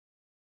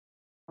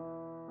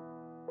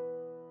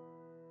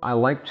I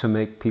like to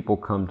make people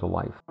come to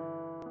life.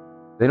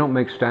 They don't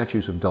make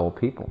statues of dull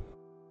people.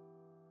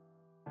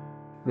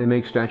 They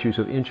make statues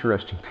of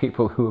interesting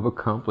people who have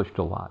accomplished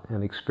a lot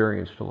and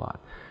experienced a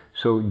lot.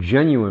 So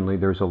genuinely,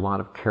 there's a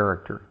lot of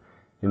character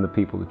in the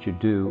people that you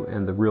do,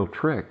 and the real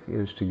trick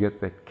is to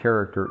get that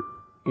character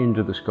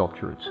into the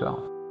sculpture itself.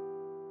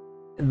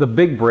 The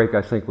big break,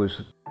 I think,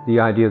 was the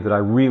idea that I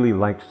really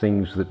liked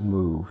things that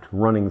moved,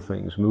 running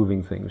things,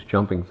 moving things,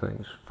 jumping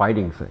things,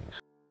 fighting things.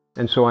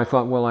 And so I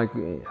thought, well,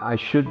 I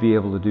should be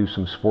able to do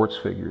some sports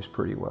figures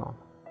pretty well.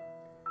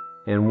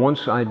 And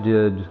once I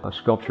did a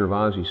sculpture of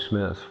Ozzie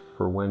Smith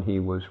for when he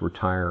was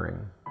retiring,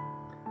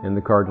 and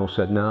the Cardinal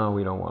said, no,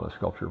 we don't want a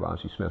sculpture of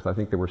Ozzie Smith. I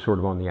think they were sort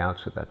of on the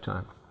outs at that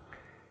time.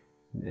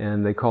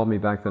 And they called me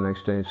back the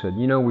next day and said,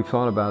 you know, we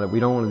thought about it. We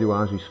don't want to do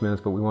Ozzie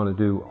Smith, but we want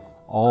to do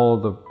all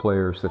the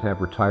players that have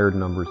retired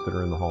numbers that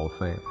are in the Hall of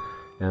Fame.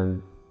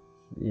 And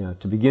you know,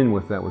 to begin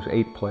with, that was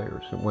 8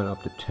 players. It went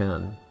up to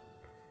 10.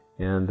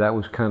 And that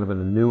was kind of an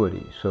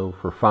annuity. So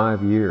for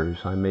 5 years,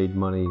 I made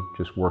money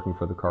just working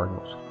for the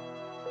Cardinals.